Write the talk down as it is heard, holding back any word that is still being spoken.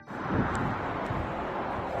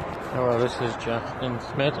Hello, this is Justin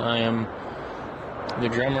Smith. I am the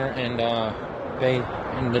drummer and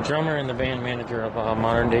the band manager of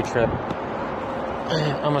Modern Day Trip.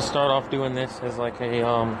 I'm gonna start off doing this as like a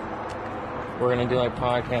we're gonna do like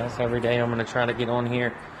podcasts every day. I'm gonna try to get on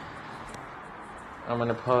here. I'm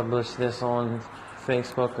gonna publish this on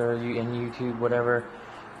Facebook or in YouTube, whatever.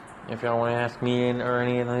 If y'all want to ask me or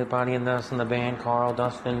anybody in the band, Carl,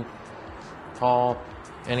 Dustin, Paul,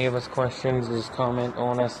 any of us questions, just comment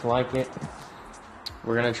on us, like it.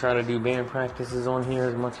 We're going to try to do band practices on here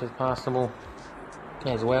as much as possible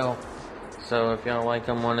as well. So if y'all like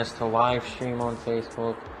them, want us to live stream on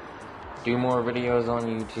Facebook, do more videos on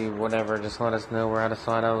YouTube, whatever, just let us know. We're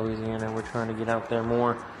outside of Louisiana. We're trying to get out there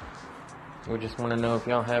more. We just want to know if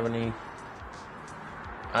y'all have any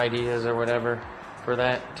ideas or whatever for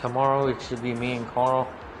that. Tomorrow it should be me and Carl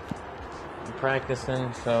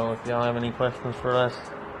practicing, so if y'all have any questions for us,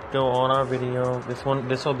 go on our video. This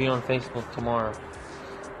will be on Facebook tomorrow,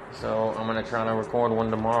 so I'm gonna try to record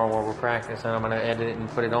one tomorrow while we're practicing. I'm gonna edit it and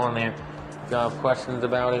put it on there. If y'all have questions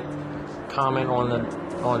about it, comment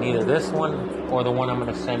on either this one or the one I'm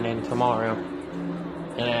gonna send in tomorrow,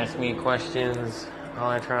 and ask me questions.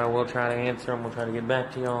 We'll try to answer them. We'll try to get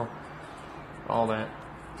back to y'all, all that.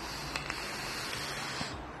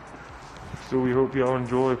 So we hope y'all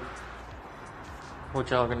enjoy what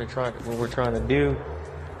we're trying to do.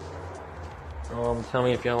 Tell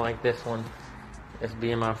me if y'all like this one. It's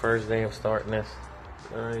being my first day of starting this.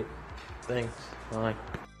 Alright, thanks, bye.